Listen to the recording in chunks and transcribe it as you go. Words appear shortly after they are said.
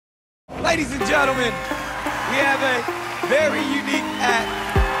Ladies and gentlemen, we have a very unique act.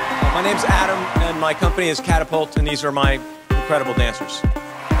 My name's Adam, and my company is Catapult, and these are my incredible dancers.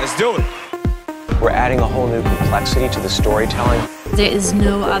 Let's do it. We're adding a whole new complexity to the storytelling. There is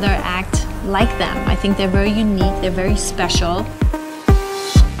no other act like them. I think they're very unique, they're very special.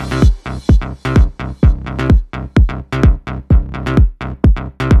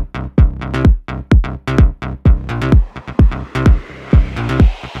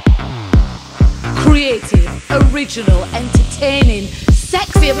 Creative, original, entertaining,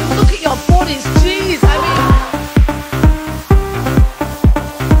 sexy. I mean, look at your bodies, jeez. I mean,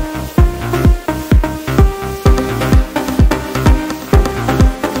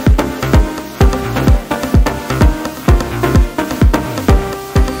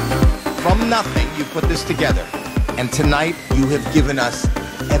 from nothing, you put this together, and tonight you have given us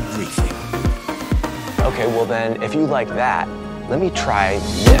everything. Okay, well then, if you like that, let me try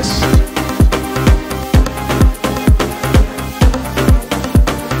this.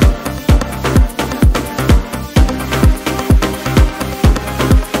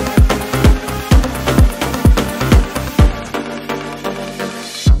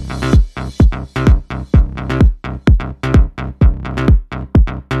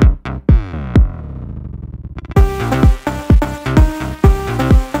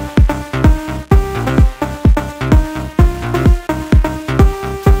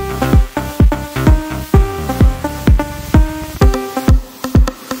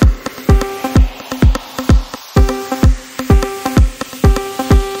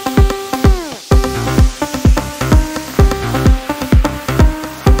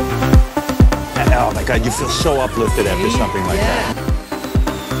 Oh my God, you feel so uplifted after something like that.